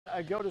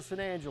Go to San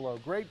Angelo.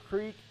 Grape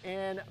Creek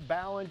and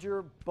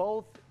Ballinger,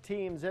 both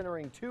teams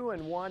entering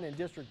 2-1 in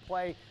district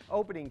play.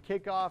 Opening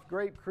kickoff,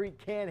 Grape Creek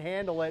can't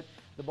handle it.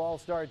 The ball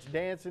starts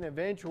dancing,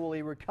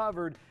 eventually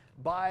recovered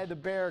by the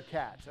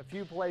Bearcats. A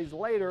few plays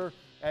later,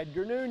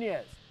 Edgar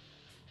Nunez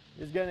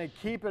is going to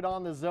keep it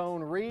on the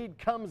zone. Reed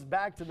comes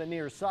back to the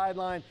near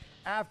sideline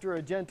after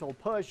a gentle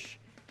push.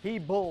 He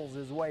bulls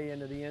his way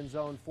into the end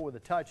zone for the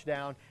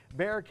touchdown.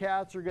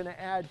 Bearcats are going to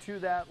add to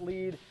that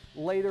lead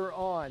later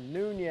on.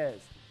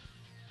 Nunez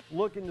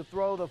looking to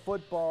throw the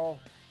football,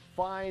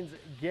 finds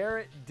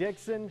Garrett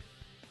Dixon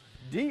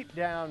deep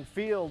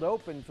downfield,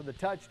 open for the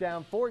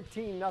touchdown.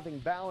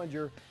 14-0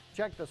 Ballinger.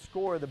 Check the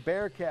score. The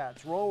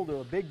Bearcats roll to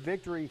a big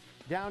victory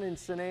down in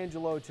San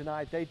Angelo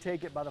tonight. They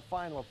take it by the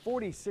final of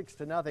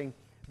 46-0.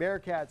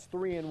 Bearcats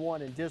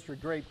 3-1 in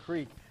district. Grape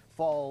Creek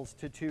falls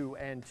to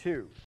 2-2.